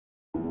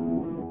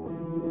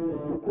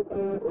Welcome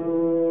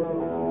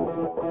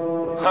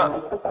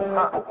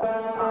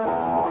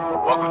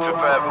to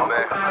forever,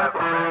 man.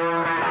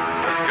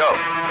 Let's go.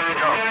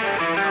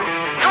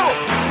 Come on.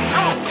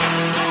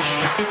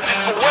 It's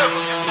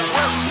forever.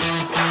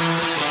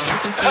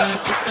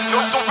 No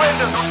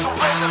surrender.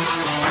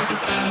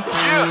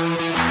 Yeah.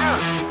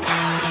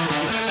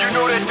 You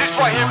know that this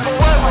right here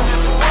forever.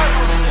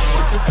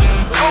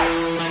 Go.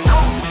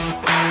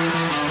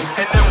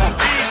 And there will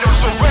be no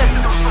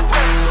surrender.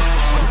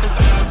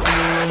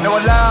 Now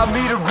allow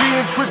me to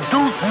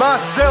reintroduce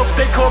myself.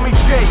 They call me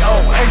J.O.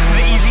 N to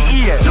the easy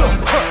E-N.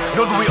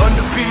 Know that we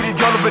undefeated.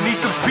 Y'all are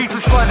beneath them speeches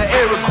trying to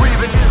air a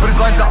grievance, but his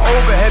lines are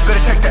overhead.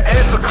 Better check the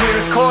air for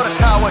clearance. Call the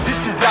tower. This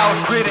is ours.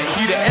 Clear the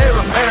heat. The air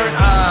apparent.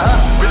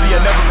 Really,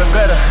 I've never been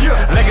better.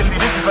 Legacy.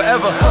 This is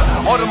forever.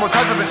 All the more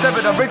times I've been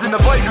severed. I'm raising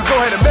the bar. You can go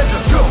ahead and measure.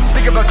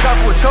 Think about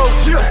time for a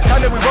toast.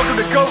 Time that we welcome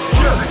to go.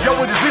 Yo,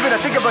 we're just leaving. I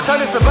think about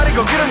time that somebody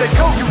go get them their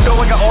coat. You know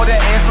I got all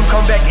that anthem.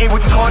 Come back in.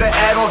 What you call that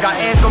add-on? Got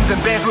anthems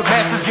and bands with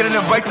masters. Getting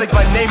them right like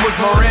my name was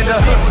Miranda.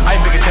 I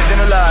ain't bigger dead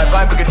than alive.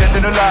 I ain't bigger dead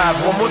than alive.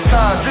 One more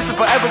time. This is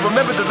forever.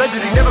 Remember the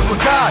legend. He never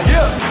gon' die.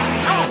 Yeah.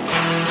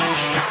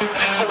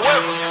 This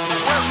forever.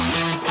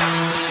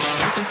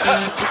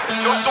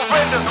 No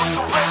surrender.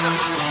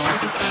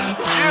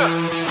 Yeah.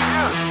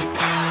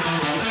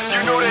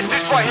 You know that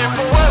this right here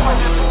forever.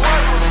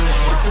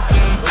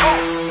 Go.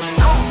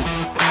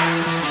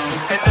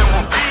 And there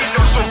will be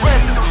no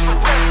surrender.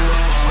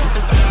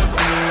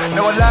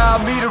 Now allow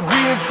me to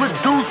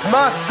reintroduce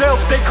myself.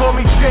 They call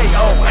me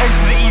J.O. N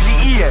to the easy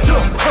E-N.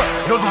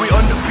 Know that we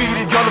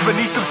undefeated. Y'all are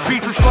beneath them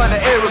speeches trying to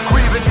air a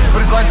grievance,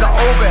 but his lines are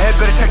overhead.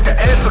 Better check the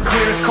air for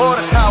clearance. Call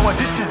the tower.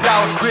 This is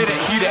ours. Clear the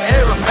heat. The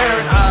air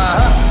apparent.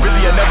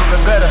 Really, I've never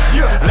been better.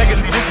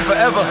 Legacy. This is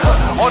forever.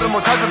 All the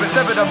more times I've been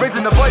severed. I'm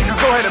raising the bar. You can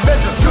go ahead and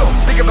measure.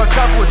 Think about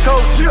time for a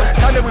toast.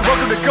 Time that we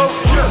welcome to go.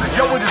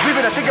 Yo, we're just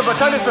leaving. I think about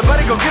time that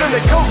somebody go get them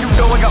their coat. You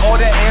know I got all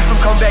that anthem.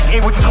 Come back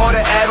in. What you call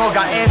that add-on?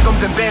 Got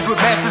anthems and bands with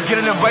masters.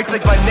 Getting them right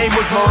like my name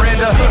was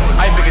Miranda.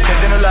 I ain't bigger dead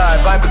than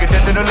alive. I ain't bigger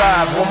dead than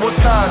alive. One more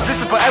time. This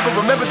is forever.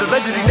 Remember the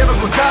legend. He never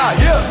gon' die.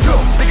 Yeah.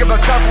 Think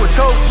about time for a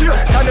toast.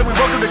 Time that we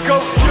welcome to go.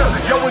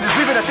 Yo, we're just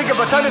leaving. I think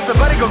about time that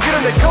somebody go get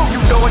them their coat.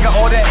 You know I got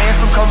all that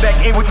anthem. Come back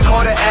in. What you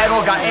call that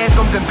add-on? Got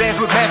anthems and bands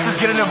with masters.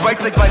 Getting them right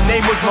like my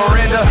name was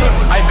Miranda.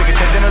 I ain't bigger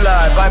dead than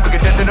alive. I ain't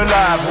bigger dead than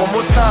alive. One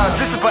more time.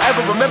 This is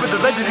forever. Remember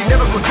the legend. He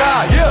never gon'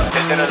 die. Yeah.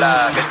 Dead than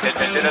alive. Dead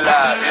than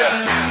alive.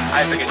 Yeah.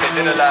 I ain't bigger dead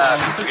than alive.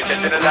 Bigger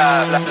dead than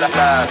alive.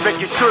 Just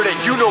making sure that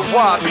you know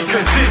why.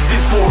 Because this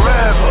is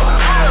forever.